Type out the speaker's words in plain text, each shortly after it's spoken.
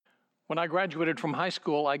When I graduated from high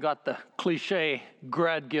school, I got the cliche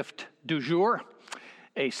grad gift du jour,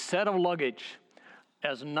 a set of luggage,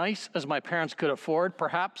 as nice as my parents could afford,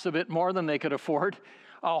 perhaps a bit more than they could afford,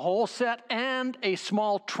 a whole set and a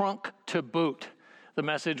small trunk to boot. The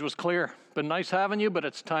message was clear. Been nice having you, but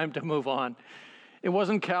it's time to move on. It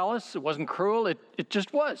wasn't callous, it wasn't cruel, it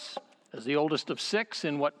just was. As the oldest of six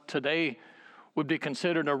in what today would be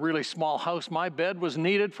considered a really small house, my bed was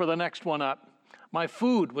needed for the next one up. My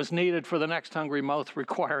food was needed for the next hungry mouth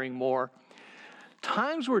requiring more.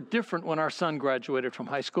 Times were different when our son graduated from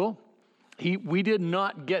high school. We did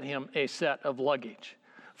not get him a set of luggage.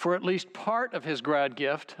 For at least part of his grad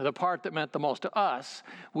gift, the part that meant the most to us,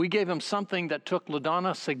 we gave him something that took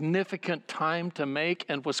LaDonna significant time to make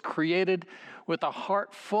and was created with a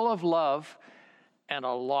heart full of love and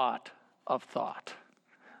a lot of thought.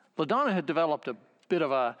 LaDonna had developed a bit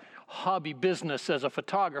of a hobby business as a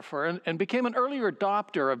photographer and became an earlier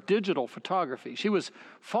adopter of digital photography. She was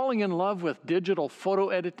falling in love with digital photo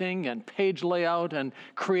editing and page layout and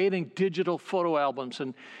creating digital photo albums.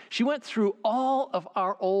 And she went through all of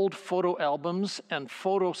our old photo albums and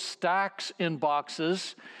photo stacks in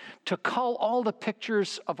boxes to cull all the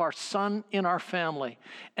pictures of our son in our family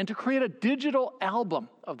and to create a digital album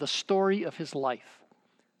of the story of his life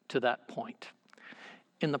to that point.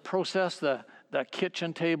 In the process, the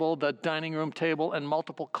kitchen table, the dining room table, and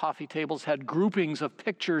multiple coffee tables had groupings of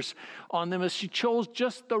pictures on them as she chose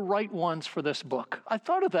just the right ones for this book. I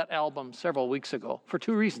thought of that album several weeks ago for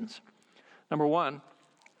two reasons. Number one,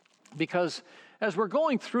 because as we're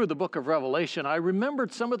going through the book of Revelation, I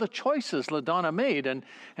remembered some of the choices LaDonna made and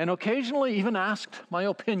occasionally even asked my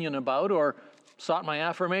opinion about or sought my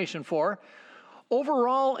affirmation for.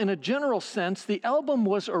 Overall, in a general sense, the album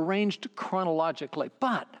was arranged chronologically,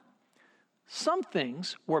 but some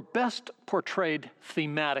things were best portrayed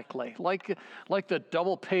thematically, like the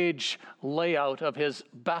double-page layout of his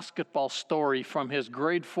basketball story from his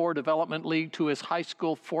grade 4 development league to his high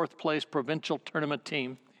school fourth-place provincial tournament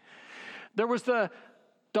team. There was the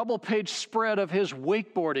double-page spread of his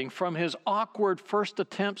wakeboarding from his awkward first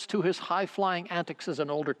attempts to his high-flying antics as an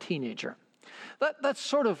older teenager. That's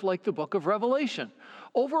sort of like the book of Revelation.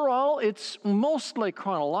 Overall, it's mostly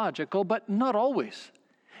chronological, but not always.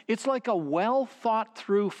 It's like a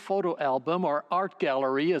well-thought-through photo album or art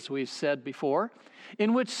gallery, as we've said before,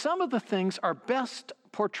 in which some of the things are best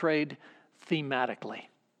portrayed thematically,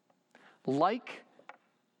 like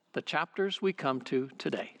the chapters we come to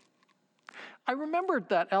today. I remembered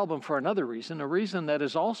that album for another reason, a reason that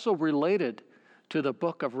is also related to the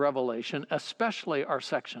book of Revelation, especially our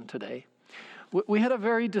section today. We had a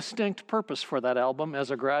very distinct purpose for that album as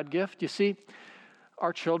a grad gift. You see,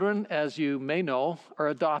 our children, as you may know, are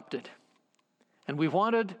adopted. And we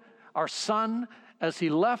wanted our son, as he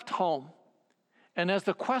left home, and as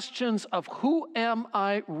the questions of who am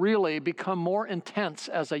I really become more intense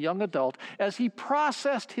as a young adult, as he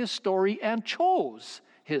processed his story and chose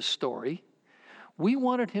his story, we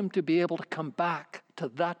wanted him to be able to come back to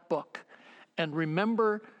that book and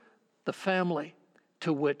remember the family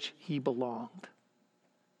to which he belonged.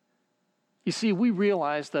 You see, we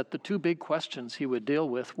realized that the two big questions he would deal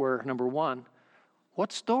with were, number one,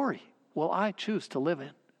 what story will I choose to live in?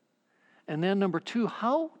 And then number two,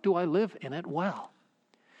 how do I live in it well?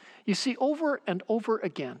 You see, over and over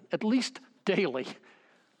again, at least daily,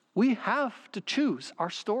 we have to choose our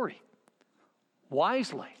story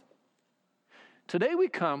wisely. Today we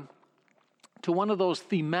come to one of those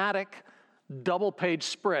thematic double-page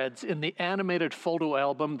spreads in the animated photo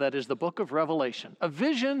album that is the book of Revelation, a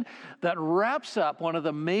vision that wraps up one of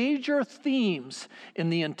the major themes in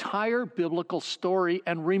the entire biblical story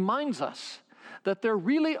and reminds us that there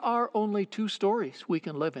really are only two stories we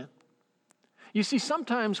can live in. You see,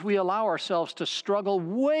 sometimes we allow ourselves to struggle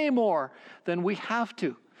way more than we have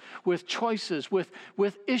to with choices, with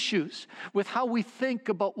issues, with how we think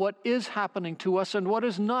about what is happening to us and what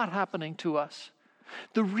is not happening to us.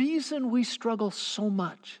 The reason we struggle so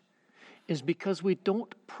much is because we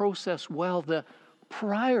don't process well the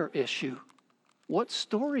prior issue. What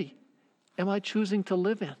story am I choosing to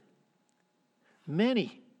live in?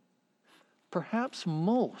 Many, perhaps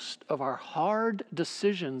most of our hard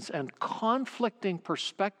decisions and conflicting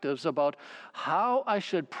perspectives about how I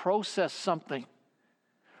should process something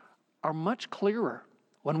are much clearer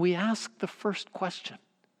when we ask the first question.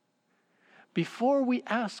 Before we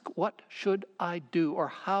ask, what should I do or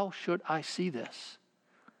how should I see this?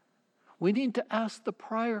 We need to ask the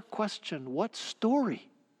prior question, what story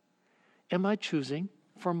am I choosing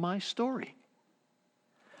for my story?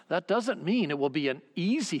 That doesn't mean it will be an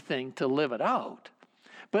easy thing to live it out,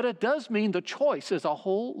 but it does mean the choice is a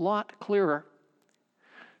whole lot clearer.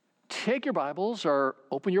 take your Bibles or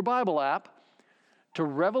open your Bible app to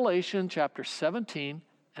Revelation chapter 17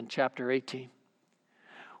 and chapter 18.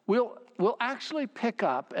 We'll actually pick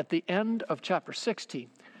up at the end of chapter 16.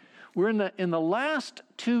 We're in the last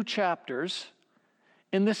two chapters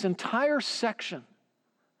in this entire section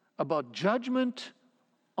about judgment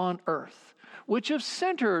on earth, which have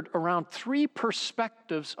centered around three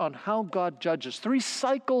perspectives on how God judges, three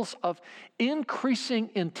cycles of increasing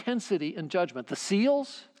intensity in judgment: the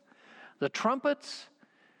seals, the trumpets,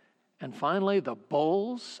 and finally the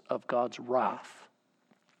bowls of God's wrath.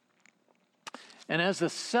 And as the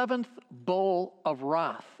seventh bowl of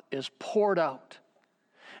wrath is poured out,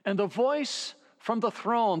 and the voice from the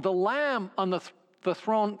throne, the Lamb on the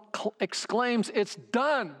throne exclaims, "It's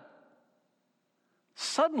done."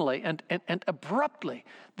 Suddenly and abruptly,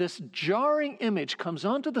 this jarring image comes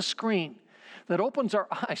onto the screen that opens our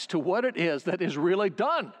eyes to what it is that is really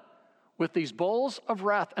done with these bowls of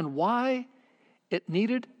wrath and why it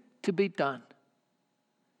needed to be done.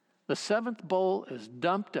 The seventh bowl is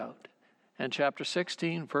dumped out. And chapter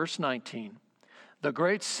 16, verse 19, the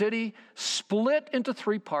great city split into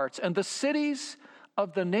three parts, and the cities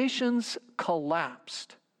of the nations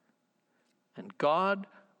collapsed. And God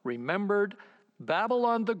remembered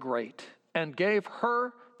Babylon the Great and gave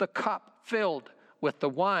her the cup filled with the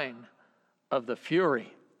wine of the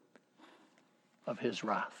fury of his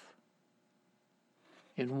wrath.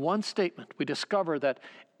 In one statement, we discover that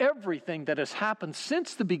everything that has happened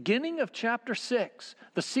since the beginning of chapter 6,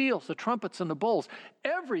 the seals, the trumpets, and the bowls,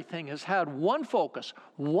 everything has had one focus,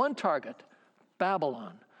 one target: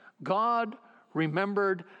 Babylon. God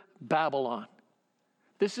remembered Babylon.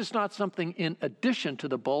 This is not something in addition to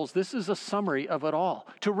the bowls. This is a summary of it all.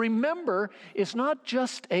 To remember is not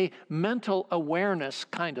just a mental awareness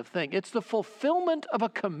kind of thing. It's the fulfillment of a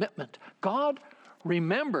commitment. God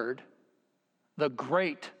remembered the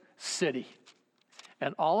great city.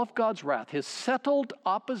 And all of God's wrath, his settled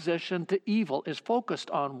opposition to evil, is focused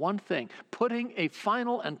on one thing: putting a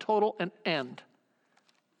final and total end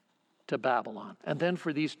to Babylon. And then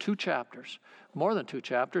for these two chapters, more than two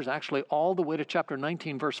chapters, actually all the way to chapter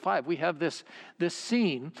 19, verse 5, we have this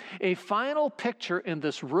scene, a final picture in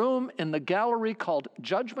this room in the gallery called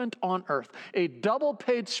Judgment on Earth, a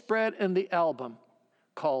double-page spread in the album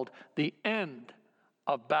called The End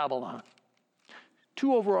of Babylon.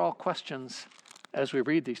 Two overall questions as we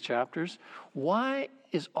read these chapters. Why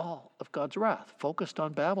is all of God's wrath focused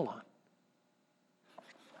on Babylon?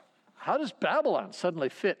 How does Babylon suddenly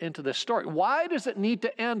fit into this story? Why does it need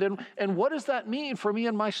to end? And what does that mean for me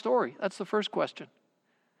and my story? That's the first question.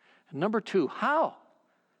 And number two, how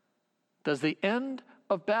does the end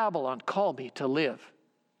of Babylon call me to live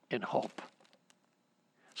in hope?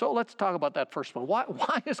 So let's talk about that first one.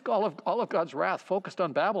 Why is all of God's wrath focused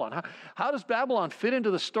on Babylon? How does Babylon fit into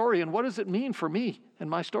the story, and what does it mean for me and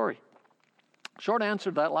my story? Short answer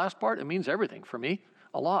to that last part: it means everything for me,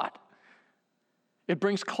 a lot. It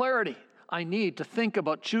brings clarity I need to think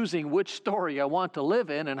about choosing which story I want to live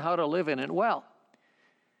in and how to live in it well.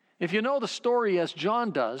 If you know the story as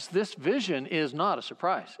John does, this vision is not a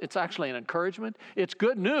surprise. It's actually an encouragement. It's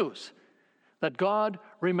good news that God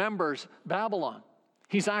remembers Babylon.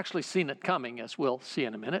 He's actually seen it coming, as we'll see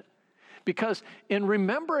in a minute. Because in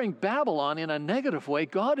remembering Babylon in a negative way,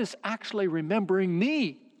 God is actually remembering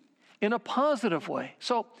me in a positive way.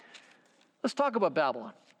 So let's talk about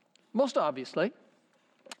Babylon. Most obviously,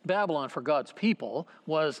 Babylon for God's people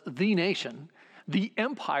was the nation, the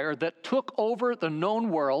empire that took over the known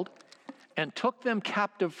world and took them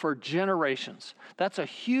captive for generations. That's a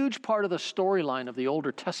huge part of the storyline of the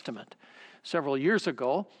Old Testament. Several years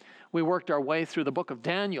ago, we worked our way through the book of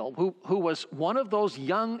Daniel, who was one of those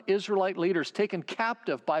young Israelite leaders taken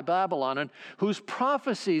captive by Babylon and whose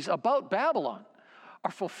prophecies about Babylon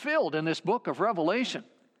are fulfilled in this book of Revelation.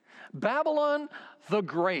 Babylon the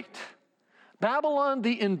Great, Babylon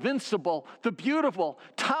the invincible, the beautiful,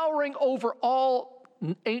 towering over all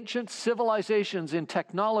ancient civilizations in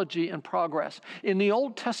technology and progress. In the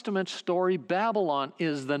Old Testament story, Babylon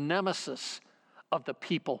is the nemesis of the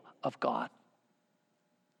people of God.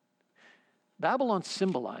 Babylon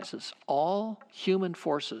symbolizes all human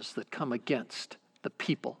forces that come against the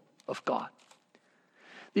people of God.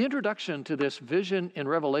 The introduction to this vision in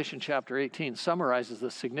Revelation chapter 18 summarizes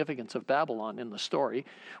the significance of Babylon in the story,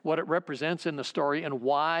 what it represents in the story, and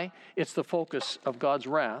why it's the focus of God's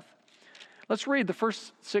wrath. Let's read the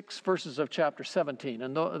first 6 verses of chapter 17,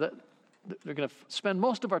 and we're going to spend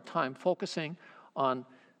most of our time focusing on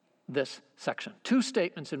this section. 2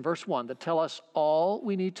 statements in verse 1 that tell us all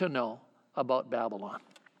we need to know about Babylon.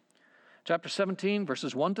 Chapter 17,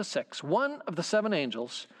 verses 1 to 6. One of the 7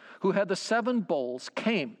 angels who had the 7 bowls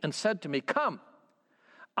came and said to me, "Come,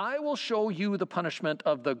 I will show you the punishment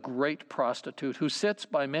of the great prostitute who sits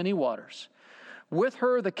by many waters. With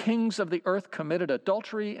her the kings of the earth committed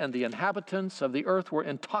adultery, and the inhabitants of the earth were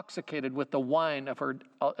intoxicated with the wine of her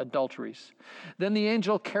adulteries." Then the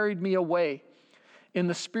angel carried me away in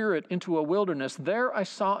the spirit into a wilderness. There I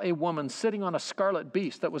saw a woman sitting on a scarlet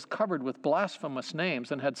beast that was covered with blasphemous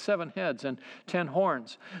names and had 7 heads and 10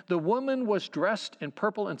 horns. The woman was dressed in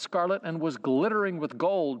purple and scarlet and was glittering with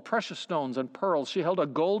gold, precious stones, and pearls. She held a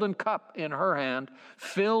golden cup in her hand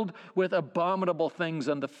filled with abominable things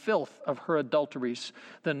and the filth of her adulteries.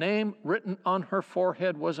 The name written on her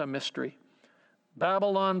forehead was a mystery: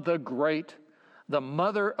 Babylon the Great, the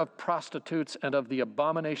mother of prostitutes and of the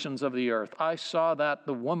abominations of the earth. I saw that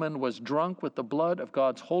the woman was drunk with the blood of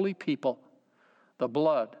God's holy people, the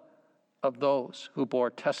blood of those who bore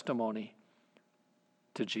testimony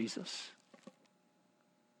to Jesus.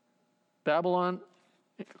 Babylon,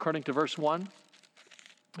 according to verse 1,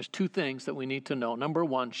 there's 2 things that we need to know. Number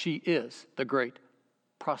 1, she is the great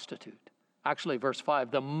prostitute. Actually, verse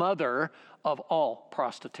 5, the mother of all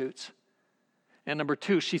prostitutes. And number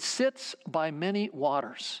 2, she sits by many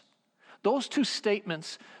waters. Those 2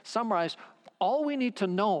 statements summarize all we need to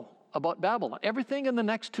know about Babylon. Everything in the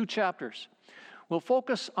next 2 chapters. We'll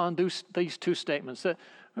focus on these 2 statements.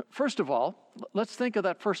 First of all, let's think of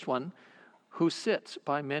that first one, who sits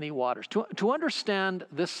by many waters. To understand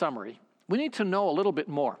this summary, we need to know a little bit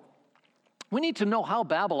more. We need to know how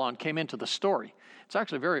Babylon came into the story. It's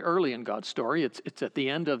actually very early in God's story. It's at the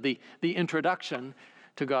end of the introduction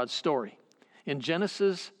to God's story. In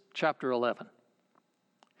Genesis chapter 11.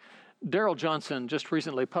 Darrell Johnson just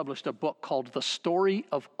recently published a book called The Story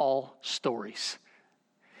of All Stories.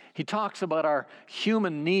 He talks about our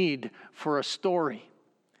human need for a story.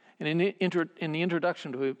 And in the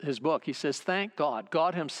introduction to his book, he says, "Thank God,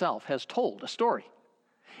 God himself has told a story.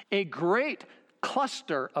 A great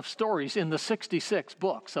cluster of stories in the 66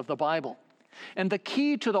 books of the Bible. And the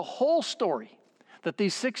key to the whole story that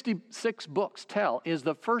these 66 books tell is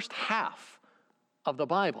the first half of the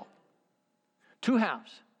Bible. 2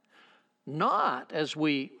 halves. Not, as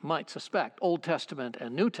we might suspect, Old Testament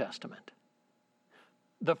and New Testament.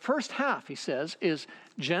 The first half, he says, is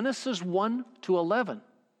Genesis 1 to 11.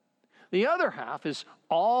 The other half is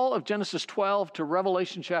all of Genesis 12 to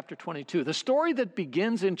Revelation chapter 22. The story that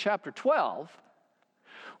begins in chapter 12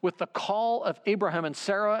 with the call of Abraham and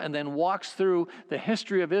Sarah, and then walks through the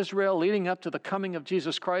history of Israel leading up to the coming of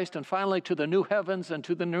Jesus Christ, and finally to the new heavens and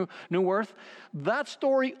to the new earth. That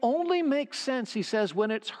story only makes sense, he says, when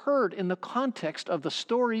it's heard in the context of the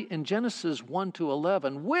story in Genesis 1 to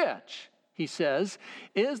 11, which, he says,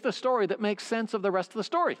 is the story that makes sense of the rest of the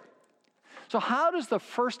story. So how does the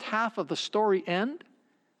first half of the story end?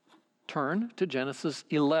 Turn to Genesis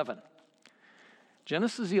 11.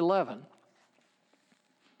 Genesis 11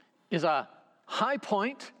 is a high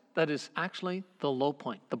point that is actually the low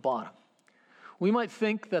point, the bottom. We might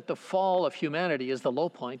think that the fall of humanity is the low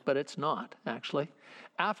point, but it's not, actually.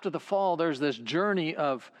 After the fall, there's this journey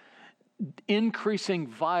of increasing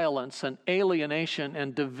violence and alienation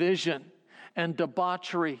and division and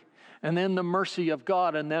debauchery, and then the mercy of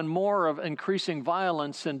God, and then more of increasing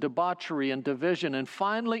violence and debauchery and division. And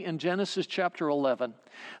finally, in Genesis chapter 11,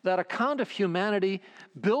 that account of humanity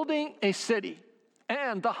building a city,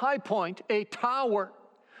 and the high point, a tower.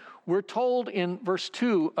 We're told in verse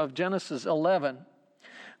 2 of Genesis 11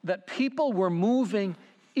 that people were moving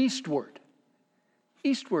eastward.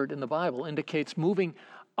 Eastward in the Bible indicates moving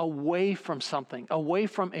away from something, away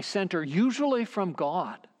from a center, usually from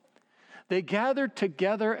God. They gathered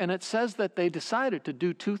together, and it says that they decided to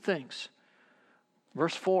do 2 things.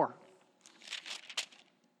 Verse 4.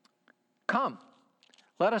 Come,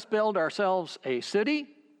 let us build ourselves a city.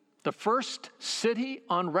 The first city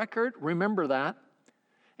on record, remember that.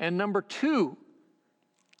 And number 2,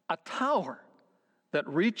 a tower that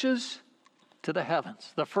reaches to the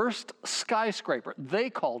heavens. The first skyscraper,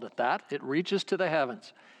 they called it that. It reaches to the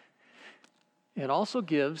heavens. It also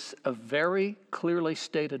gives a very clearly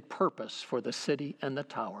stated purpose for the city and the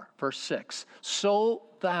tower. Verse 6, so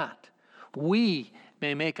that we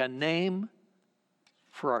may make a name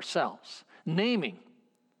for ourselves. Naming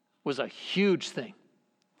was a huge thing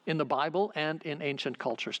in the Bible and in ancient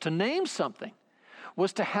cultures. To name something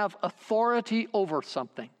was to have authority over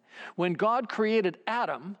something. When God created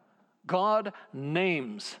Adam, God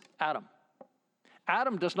names Adam.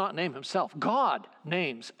 Adam does not name himself. God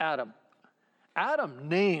names Adam. Adam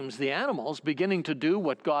names the animals, beginning to do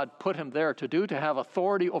what God put him there to do, to have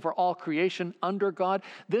authority over all creation under God.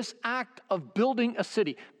 This act of building a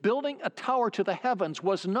city, building a tower to the heavens,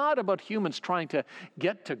 was not about humans trying to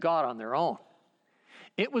get to God on their own.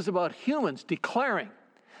 It was about humans declaring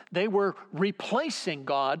they were replacing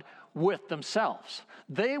God with themselves.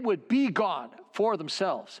 They would be God for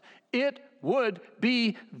themselves. It would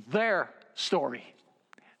be their story.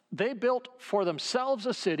 They built for themselves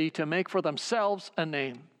a city to make for themselves a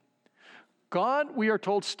name. God, we are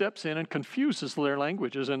told, steps in and confuses their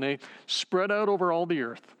languages, and they spread out over all the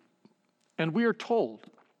earth. And we are told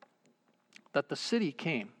that the city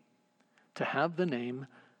came to have the name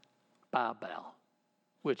Babel,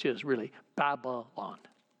 which is really Babylon.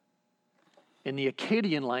 In the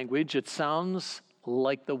Akkadian language, it sounds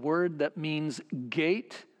like the word that means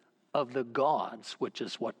gate of the gods, which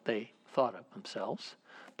is what they thought of themselves.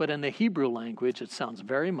 But in the Hebrew language, it sounds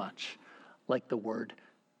very much like the word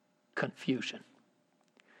confusion.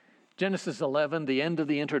 Genesis 11, the end of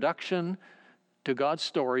the introduction to God's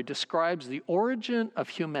story, describes the origin of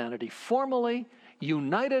humanity, formally,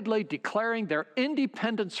 unitedly declaring their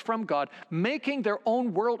independence from God, making their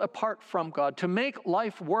own world apart from God, to make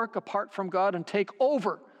life work apart from God and take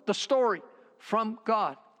over the story from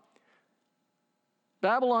God.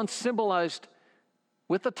 Babylon symbolized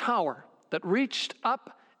with a tower that reached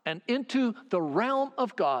up and into the realm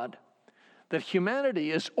of God, that humanity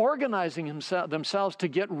is organizing themselves to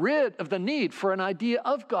get rid of the need for an idea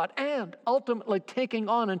of God, and ultimately taking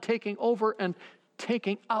on and taking over and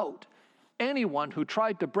taking out anyone who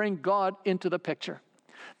tried to bring God into the picture.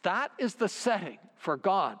 That is the setting for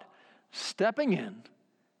God stepping in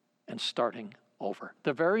and starting over.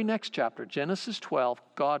 The very next chapter, Genesis 12,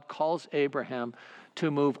 God calls Abraham to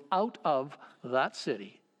move out of that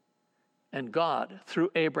city. And God, through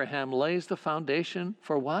Abraham, lays the foundation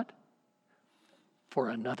for what? For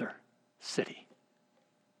another city,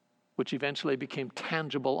 which eventually became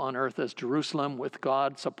tangible on earth as Jerusalem, with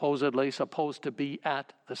God supposedly supposed to be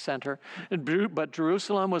at the center. But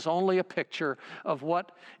Jerusalem was only a picture of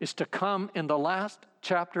what is to come in the last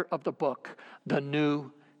chapter of the book, the new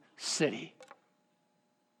city.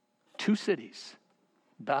 Two cities,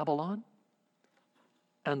 Babylon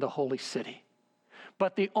and the holy city.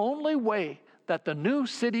 But the only way that the new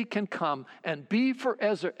city can come and be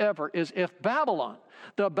forever is if Babylon,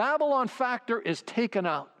 the Babylon factor, is taken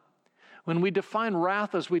out. When we define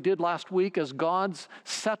wrath, as we did last week, as God's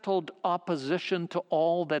settled opposition to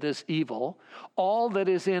all that is evil, all that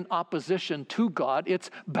is in opposition to God, it's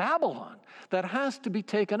Babylon that has to be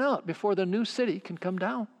taken out before the new city can come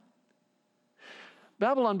down.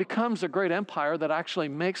 Babylon becomes a great empire that actually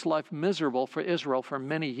makes life miserable for Israel for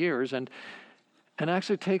many years and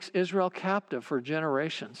actually takes Israel captive for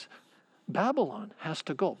generations. Babylon has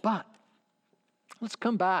to go. But let's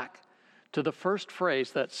come back to the first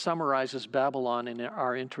phrase that summarizes Babylon in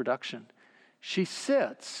our introduction. She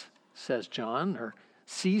sits, says John, or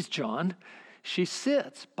sees John, she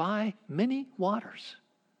sits by many waters.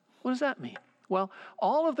 What does that mean? Well,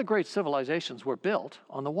 all of the great civilizations were built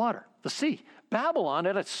on the water, the sea. Babylon,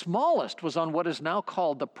 at its smallest, was on what is now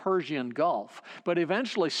called the Persian Gulf, but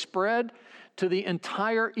eventually spread to the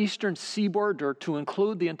entire eastern seaboard, or to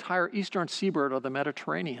include the entire eastern seaboard of the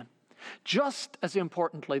Mediterranean. Just as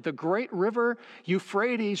importantly, the great river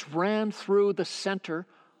Euphrates ran through the center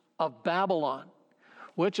of Babylon,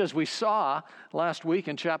 which, as we saw last week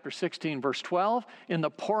in chapter 16, verse 12, in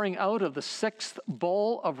the pouring out of the sixth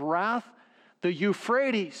bowl of wrath, the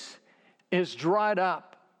Euphrates is dried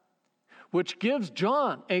up, which gives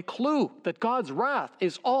John a clue that God's wrath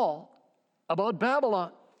is all about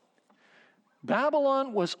Babylon.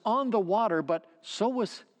 Babylon was on the water, but so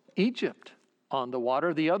was Egypt on the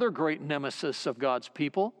water, the other great nemesis of God's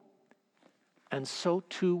people. And so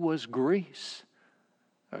too was Greece,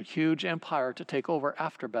 a huge empire to take over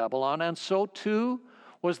after Babylon. And so too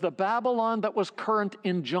was the Babylon that was current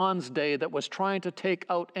in John's day, that was trying to take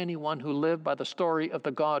out anyone who lived by the story of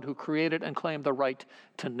the God who created and claimed the right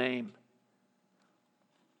to name: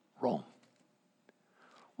 Rome.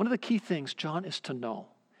 One of the key things John is to know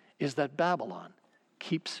is that Babylon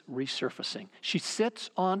keeps resurfacing. She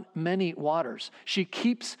sits on many waters. She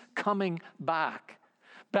keeps coming back.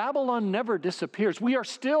 Babylon never disappears. We are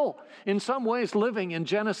still, in some ways, living in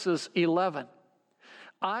Genesis 11.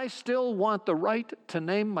 I still want the right to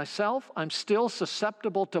name myself. I'm still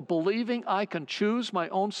susceptible to believing I can choose my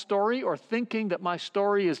own story, or thinking that my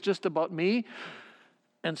story is just about me,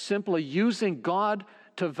 and simply using God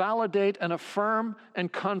to validate and affirm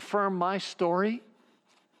and confirm my story.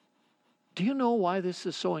 Do you know why this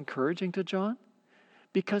is so encouraging to John?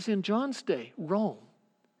 Because in John's day, Rome,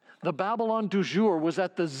 The Babylon du jour was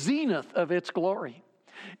at the zenith of its glory.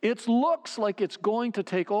 It looks like it's going to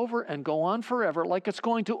take over and go on forever, like it's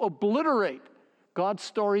going to obliterate God's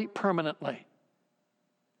story permanently.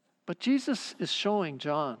 But Jesus is showing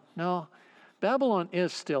John, no, Babylon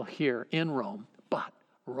is still here in Rome, but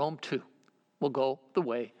Rome too will go the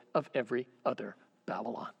way of every other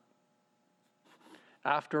Babylon.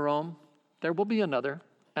 After Rome, there will be another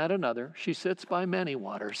and another. She sits by many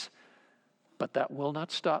waters, but that will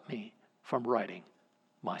not stop me from writing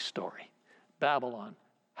my story. Babylon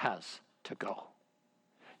has to go.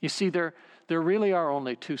 You see, there really are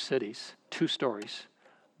only two cities, two stories.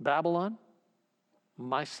 Babylon,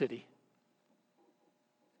 my city.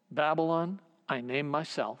 Babylon, I name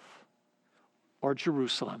myself, or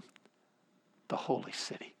Jerusalem, the holy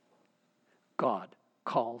city. God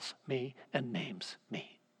calls me and names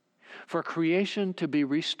me. For creation to be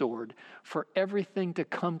restored, for everything to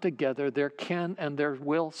come together, there can and there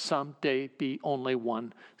will someday be only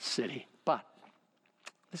one city. But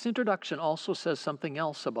this introduction also says something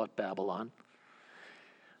else about Babylon.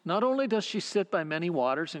 Not only does she sit by many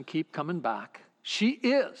waters and keep coming back, she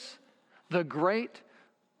is the great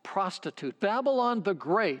prostitute. Babylon the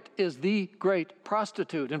Great is the great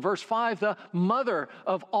prostitute. In verse 5, the mother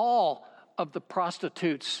of all of the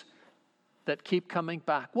prostitutes that keep coming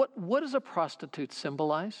back. What does a prostitute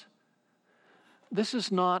symbolize? This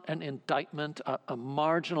is not an indictment, a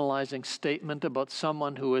marginalizing statement about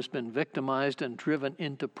someone who has been victimized and driven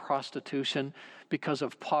into prostitution because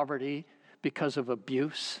of poverty, because of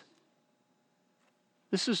abuse.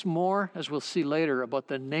 This is more, as we'll see later, about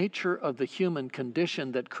the nature of the human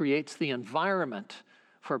condition that creates the environment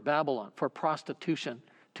for Babylon, for prostitution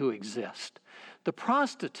to exist. The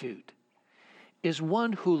prostitute is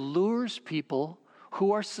one who lures people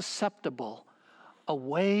who are susceptible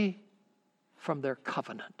away from their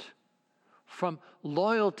covenant, from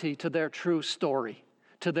loyalty to their true story,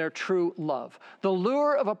 to their true love. The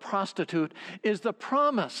lure of a prostitute is the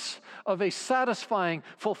promise of a satisfying,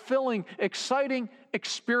 fulfilling, exciting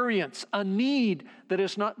experience, a need that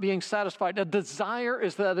is not being satisfied, a desire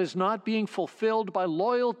that is not being fulfilled by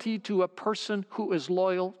loyalty to a person who is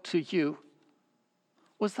loyal to you.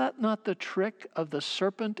 Was that not the trick of the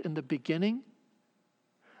serpent in the beginning?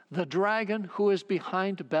 The dragon who is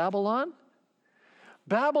behind Babylon?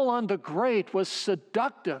 Babylon the Great was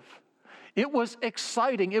seductive. It was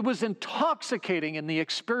exciting. It was intoxicating in the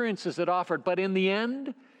experiences it offered. But in the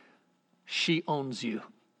end, she owns you.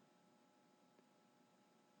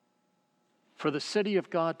 For the city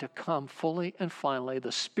of God to come fully and finally,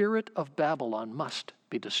 the spirit of Babylon must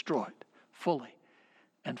be destroyed fully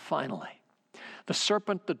and finally. The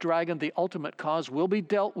serpent, the dragon, the ultimate cause will be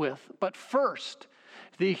dealt with. But first,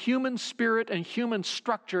 the human spirit and human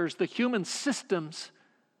structures, the human systems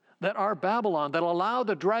that are Babylon, that allow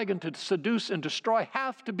the dragon to seduce and destroy,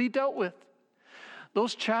 have to be dealt with.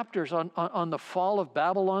 Those chapters on the fall of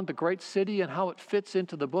Babylon, the great city, and how it fits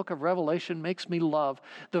into the book of Revelation makes me love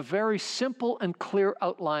the very simple and clear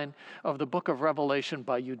outline of the book of Revelation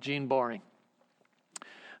by Eugene Boring.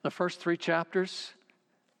 The first 3 chapters,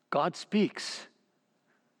 God speaks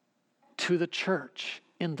to the church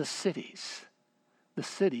in the cities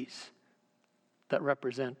that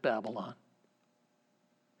represent Babylon.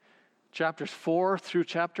 Chapters 4 through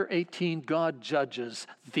chapter 18, God judges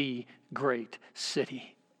the great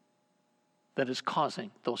city that is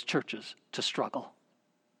causing those churches to struggle.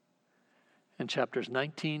 In chapters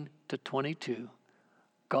 19 to 22,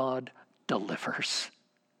 God delivers,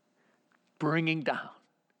 bringing down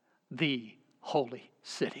the holy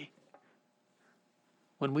city.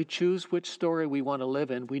 When we choose which story we want to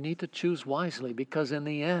live in, we need to choose wisely, because in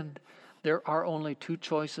the end, there are only 2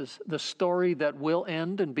 choices: the story that will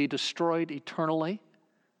end and be destroyed eternally,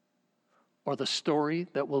 or the story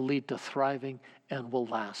that will lead to thriving and will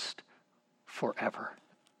last forever.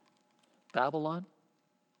 Babylon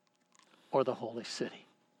or the holy city?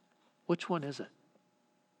 Which one is it?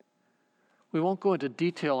 We won't go into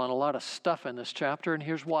detail on a lot of stuff in this chapter, and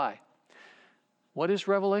here's why. What is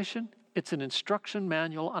Revelation? It's an instruction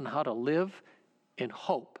manual on how to live in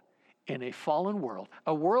hope in a fallen world,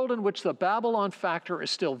 a world in which the Babylon factor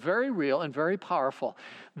is still very real and very powerful.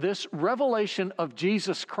 This revelation of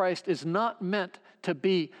Jesus Christ is not meant to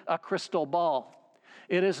be a crystal ball.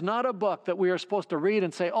 It is not a book that we are supposed to read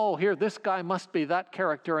and say, oh, here, this guy must be that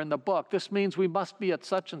character in the book. This means we must be at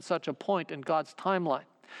such and such a point in God's timeline.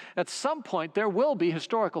 At some point, there will be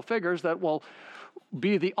historical figures that will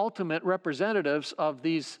be the ultimate representatives of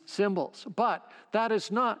these symbols. But that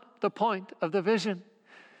is not the point of the vision.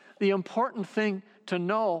 The important thing to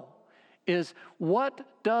know is, what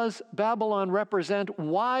does Babylon represent?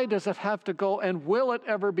 Why does it have to go? And will it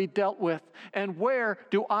ever be dealt with? And where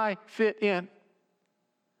do I fit in?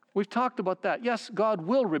 We've talked about that. Yes, God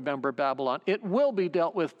will remember Babylon. It will be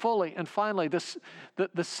dealt with fully. And finally,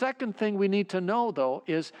 the second thing we need to know, though,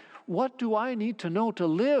 is what do I need to know to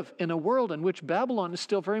live in a world in which Babylon is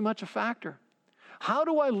still very much a factor? How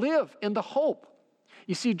do I live in the hope?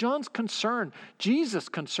 You see, John's concern, Jesus'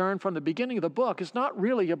 concern from the beginning of the book, is not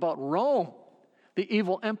really about Rome, the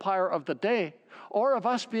evil empire of the day, or of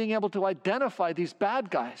us being able to identify these bad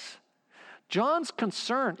guys. John's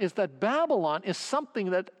concern is that Babylon is something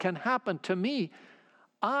that can happen to me.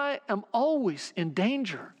 I am always in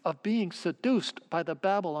danger of being seduced by the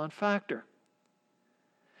Babylon factor.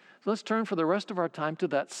 So let's turn for the rest of our time to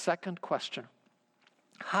that second question.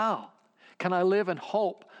 How can I live in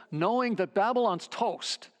hope, knowing that Babylon's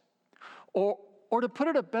toast? Or to put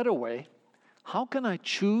it a better way, how can I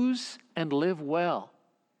choose and live well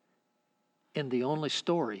in the only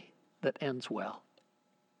story that ends well?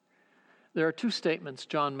 There are two statements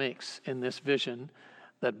John makes in this vision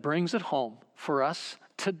that brings it home for us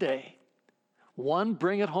today. One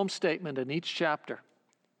bring it home statement in each chapter.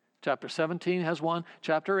 Chapter 17 has one.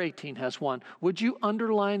 Chapter 18 has one. Would you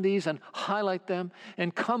underline these and highlight them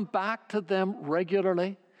and come back to them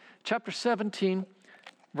regularly? Chapter 17,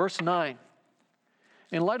 verse 9.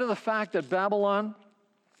 In light of the fact that Babylon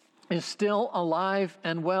is still alive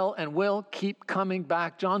and well and will keep coming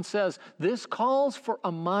back, John says, this calls for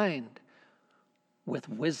a mind with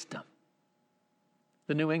wisdom.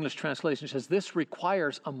 The New English translation says, this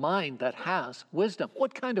requires a mind that has wisdom.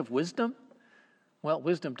 What kind of wisdom? Well,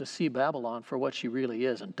 wisdom to see Babylon for what she really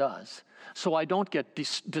is and does, so I don't get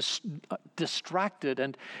distracted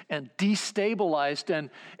and destabilized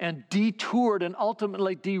and detoured and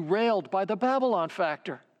ultimately derailed by the Babylon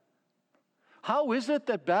factor. How is it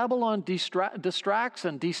that Babylon distracts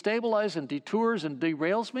and destabilizes and detours and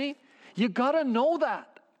derails me? You got to know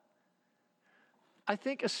that. I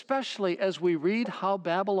think especially as we read how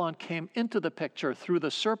Babylon came into the picture through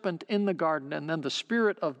the serpent in the garden and then the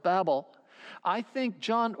spirit of Babel, I think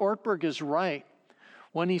John Ortberg is right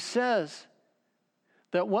when he says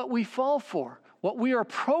that what we fall for, what we are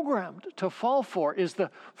programmed to fall for, is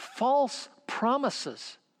the false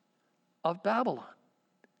promises of Babylon.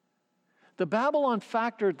 The Babylon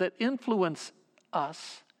factor that influences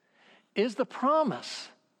us is the promise.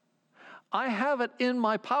 I have it in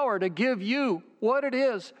my power to give you what it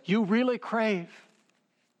is you really crave.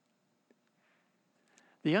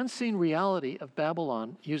 The unseen reality of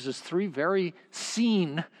Babylon uses three very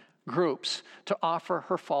seen groups to offer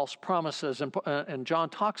her false promises. And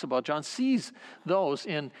John sees those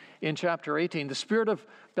in chapter 18. The spirit of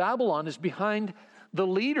Babylon is behind the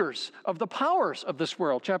leaders of the powers of this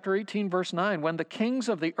world. Chapter 18, verse 9, when the kings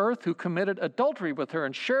of the earth who committed adultery with her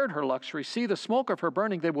and shared her luxury see the smoke of her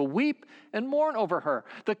burning, they will weep and mourn over her.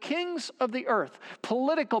 The kings of the earth,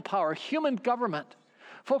 political power, human government.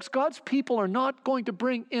 Folks, God's people are not going to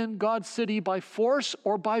bring in God's city by force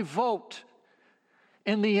or by vote.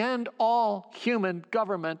 In the end, all human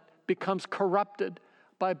government becomes corrupted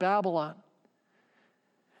by Babylon.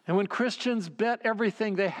 And when Christians bet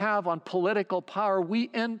everything they have on political power,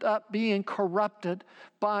 we end up being corrupted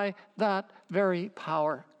by that very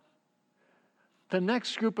power. The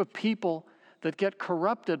next group of people that get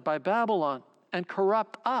corrupted by Babylon and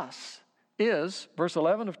corrupt us is, verse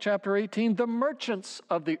 11 of chapter 18, the merchants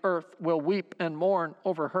of the earth will weep and mourn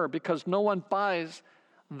over her because no one buys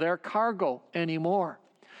their cargo anymore.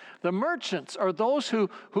 The merchants are those who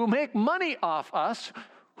make money off us,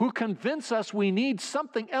 who convince us we need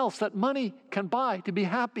something else that money can buy to be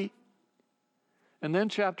happy. And then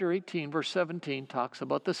chapter 18, verse 17 talks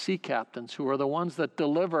about the sea captains, who are the ones that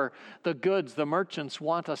deliver the goods the merchants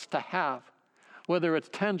want us to have, whether it's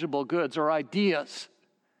tangible goods or ideas.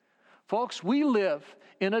 Folks, we live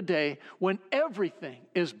in a day when everything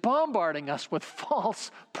is bombarding us with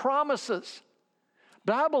false promises.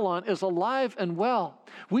 Babylon is alive and well.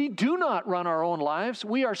 We do not run our own lives.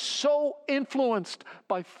 We are so influenced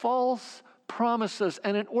by false promises.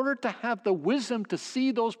 And in order to have the wisdom to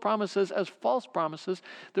see those promises as false promises,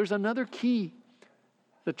 there's another key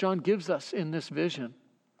that John gives us in this vision.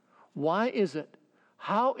 Why is it?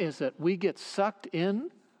 How is it we get sucked in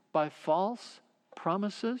by false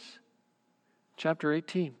promises? Chapter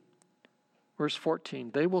 18, verse 14.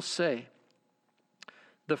 They will say,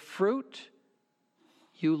 the fruit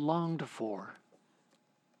you longed for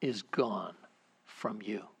is gone from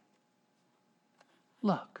you.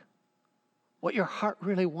 Look, what your heart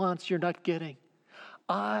really wants, you're not getting.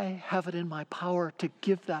 I have it in my power to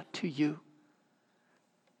give that to you.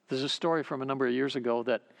 There's a story from a number of years ago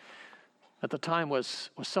that at the time was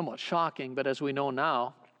somewhat shocking, but as we know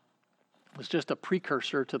now, was just a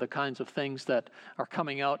precursor to the kinds of things that are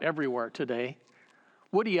coming out everywhere today.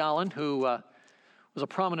 Woody Allen, who was a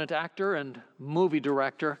prominent actor and movie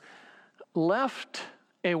director, left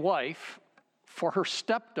a wife for her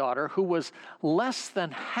stepdaughter who was less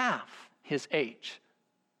than half his age.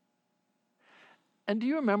 And do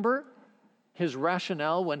you remember his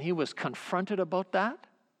rationale when he was confronted about that?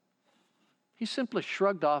 He simply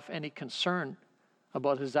shrugged off any concern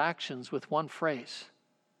about his actions with one phrase: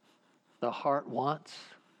 the heart wants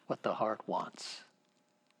what the heart wants.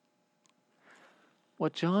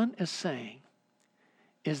 What John is saying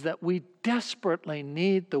is that we desperately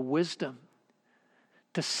need the wisdom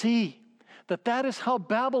to see that that is how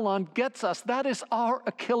Babylon gets us. That is our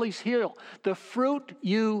Achilles heel. The fruit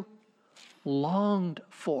you longed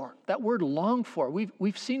for. That word longed for,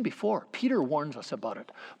 we've seen before. Peter warns us about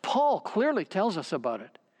it. Paul clearly tells us about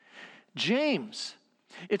it. James,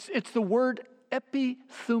 it's the word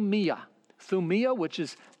epithumia. Thumia, which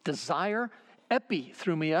is desire.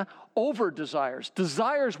 Epithumia, over desires.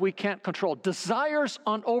 Desires we can't control. Desires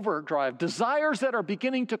on overdrive. Desires that are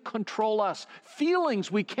beginning to control us. Feelings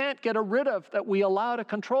we can't get rid of that we allow to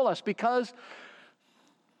control us because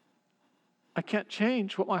I can't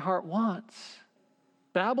change what my heart wants.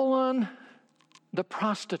 Babylon, the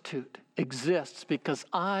prostitute, exists because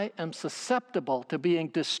I am susceptible to being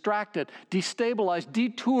distracted, destabilized,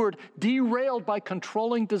 detoured, derailed by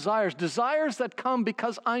controlling desires. Desires that come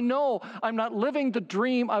because I know I'm not living the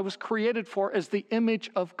dream I was created for as the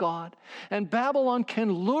image of God. And Babylon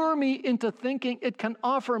can lure me into thinking it can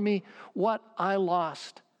offer me what I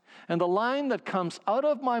lost. And the line that comes out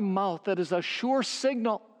of my mouth that is a sure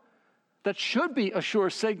signal, that should be a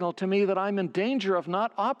sure signal to me that I'm in danger of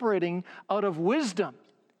not operating out of wisdom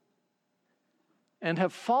and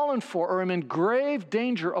have fallen for, or am in grave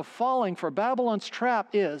danger of falling for Babylon's trap,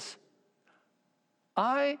 is,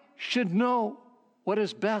 I should know what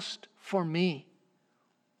is best for me.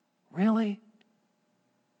 Really?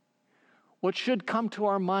 What should come to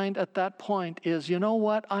our mind at that point is, you know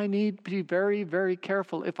what? I need to be very, very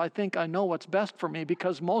careful if I think I know what's best for me,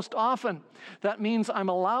 because most often that means I'm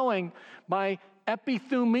allowing my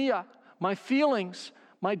epithumia, my feelings,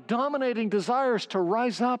 my dominating desires to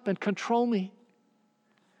rise up and control me.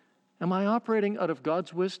 Am I operating out of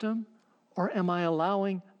God's wisdom, or am I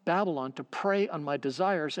allowing Babylon to prey on my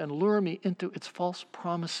desires and lure me into its false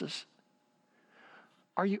promises?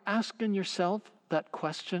 Are you asking yourself that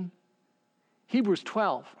question? Hebrews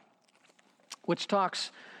 12, which talks,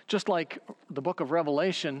 just like the book of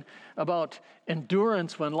Revelation, about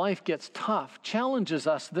endurance when life gets tough, challenges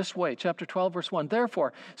us this way. Chapter 12, verse 1,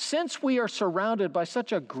 therefore, since we are surrounded by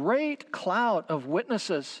such a great cloud of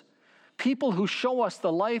witnesses, people who show us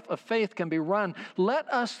the life of faith can be run, let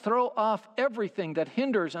us throw off everything that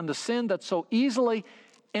hinders and the sin that so easily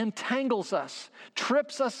entangles us,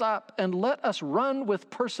 trips us up, and let us run with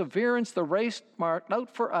perseverance the race marked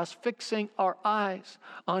out for us, fixing our eyes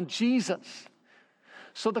on Jesus.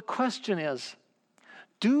 So the question is,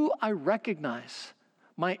 do I recognize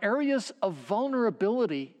my areas of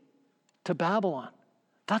vulnerability to Babylon?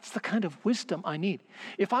 That's the kind of wisdom I need.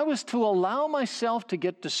 If I was to allow myself to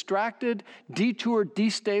get distracted, detoured,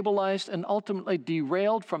 destabilized, and ultimately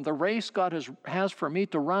derailed from the race God has for me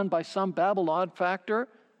to run by some Babylon factor,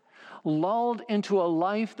 lulled into a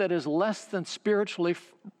life that is less than spiritually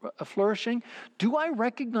flourishing, do I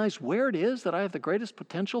recognize where it is that I have the greatest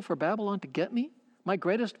potential for Babylon to get me? My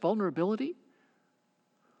greatest vulnerability?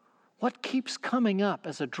 What keeps coming up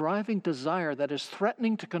as a driving desire that is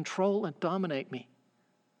threatening to control and dominate me?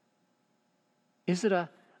 Is it a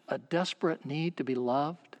desperate need to be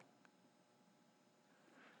loved?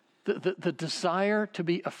 The desire to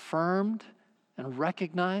be affirmed and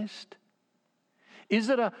recognized? Is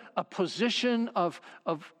it a position of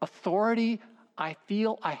authority I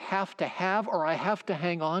feel I have to have or I have to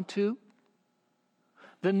hang on to?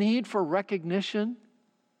 The need for recognition?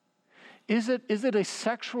 Is it a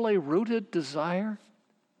sexually rooted desire?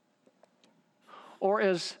 Or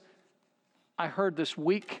as I heard this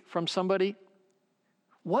week from somebody,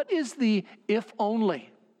 what is the if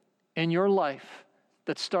only in your life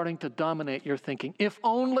that's starting to dominate your thinking? If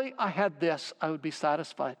only I had this, I would be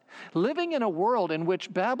satisfied. Living in a world in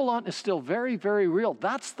which Babylon is still very, very real,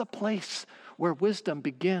 that's the place where wisdom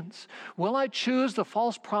begins. Will I choose the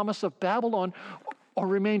false promise of Babylon or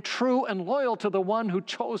remain true and loyal to the one who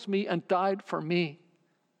chose me and died for me?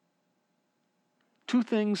 Two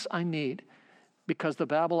things I need, because the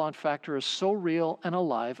Babylon factor is so real and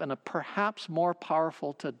alive and perhaps more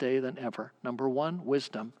powerful today than ever. Number one,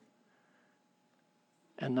 wisdom.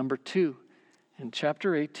 And number two, in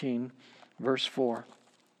chapter 18, verse 4.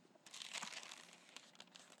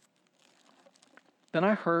 Then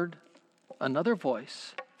I heard another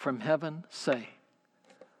voice from heaven say,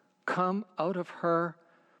 "Come out of her,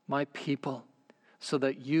 my people, so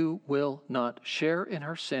that you will not share in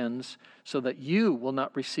her sins, so that you will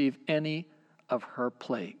not receive any of her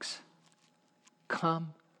plagues."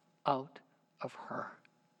 Come out of her.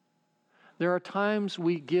 There are times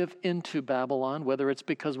we give into Babylon, whether it's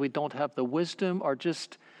because we don't have the wisdom or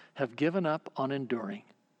just have given up on enduring.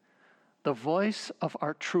 The voice of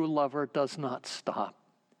our true lover does not stop.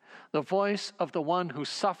 The voice of the one who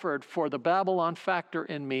suffered for the Babylon factor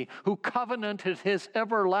in me, who covenanted his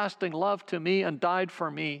everlasting love to me and died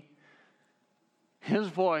for me. His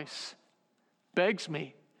voice begs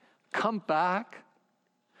me, come back.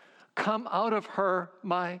 Come out of her,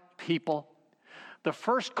 my people. The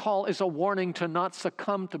first call is a warning to not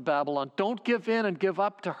succumb to Babylon. Don't give in and give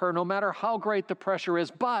up to her, no matter how great the pressure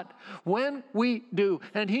is. But when we do,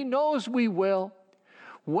 and he knows we will,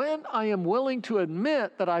 when I am willing to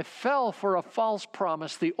admit that I fell for a false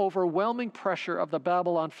promise, the overwhelming pressure of the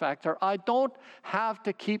Babylon factor, I don't have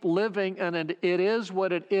to keep living an it is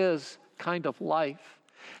what it is kind of life.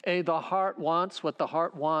 The heart wants what the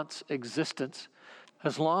heart wants existence.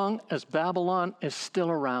 As long as Babylon is still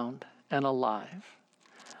around and alive,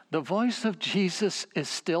 the voice of Jesus is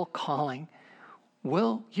still calling,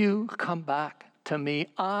 will you come back to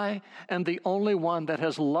me? I am the only one that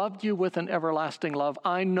has loved you with an everlasting love.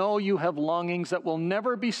 I know you have longings that will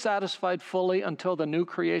never be satisfied fully until the new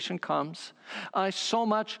creation comes. I so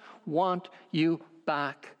much want you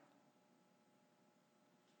back.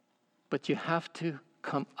 But you have to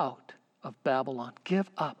come out of Babylon. Give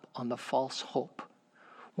up on the false hope.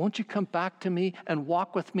 Won't you come back to me and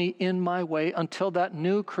walk with me in my way until that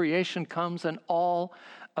new creation comes and all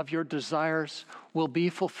of your desires will be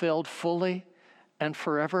fulfilled fully and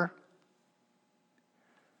forever?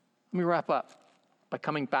 Let me wrap up by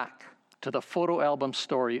coming back to the photo album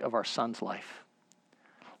story of our son's life.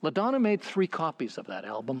 LaDonna made 3 copies of that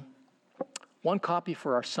album. 1 copy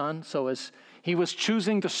for our son, so as he was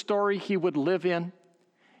choosing the story he would live in,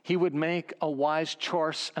 he would make a wise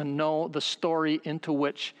choice and know the story into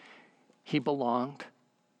which he belonged.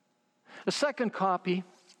 The 2nd copy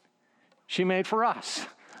she made for us,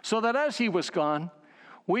 so that as he was gone,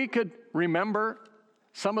 we could remember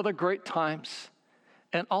some of the great times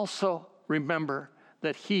and also remember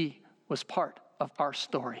that he was part of our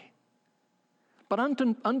story. But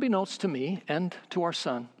unbeknownst to me and to our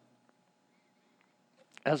son,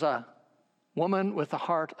 as a woman with the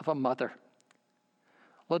heart of a mother,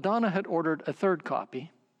 LaDonna had ordered a 3rd copy,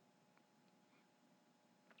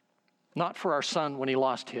 not for our son when he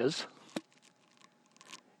lost his.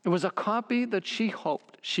 It was a copy that she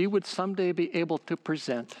hoped she would someday be able to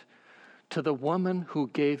present to the woman who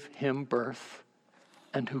gave him birth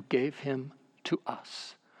and who gave him to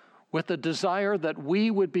us, with the desire that we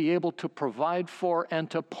would be able to provide for and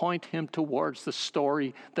to point him towards the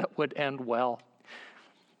story that would end well.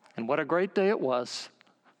 And what a great day it was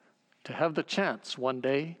to have the chance one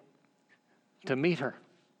day to meet her,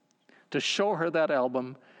 to show her that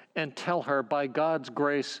album and tell her, by God's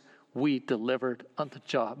grace, we delivered on the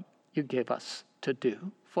job you gave us to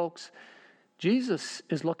do. Folks, Jesus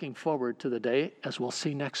is looking forward to the day, as we'll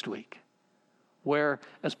see next week, where,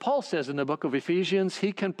 as Paul says in the book of Ephesians,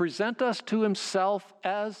 he can present us to himself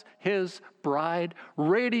as his bride,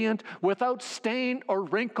 radiant, without stain or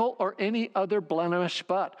wrinkle or any other blemish,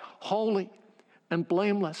 but holy and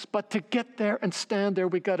blameless. But to get there and stand there,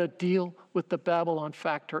 we got to deal with the Babylon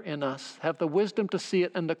factor in us, have the wisdom to see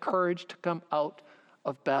it and the courage to come out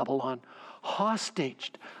of Babylon,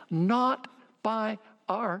 hostaged, not by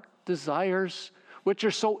our desires, which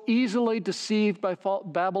are so easily deceived by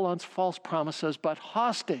Babylon's false promises, but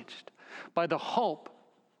hostaged by the hope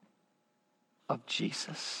of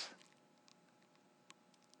Jesus.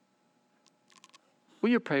 Will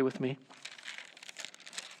you pray with me?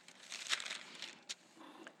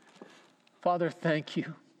 Father, thank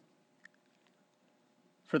you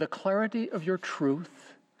for the clarity of your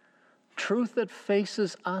truth, truth that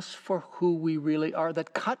faces us for who we really are,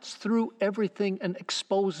 that cuts through everything and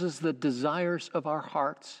exposes the desires of our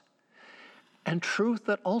hearts, and truth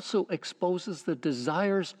that also exposes the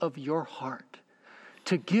desires of your heart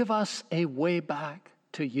to give us a way back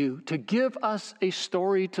to you, to give us a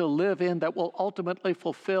story to live in that will ultimately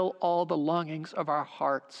fulfill all the longings of our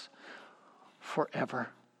hearts forever.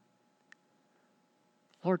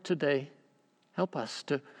 Lord, today, help us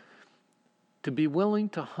to be willing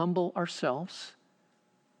to humble ourselves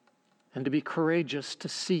and to be courageous to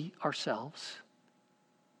see ourselves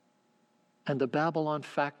and the Babylon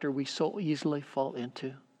factor we so easily fall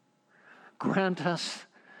into. grant us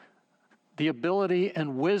the ability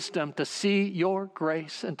and wisdom to see your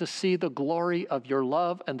grace and to see the glory of your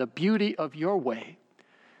love and the beauty of your way,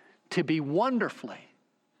 to be wonderfully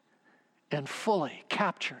and fully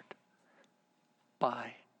captured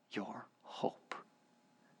by your hope.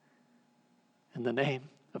 In the name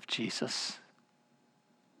of Jesus.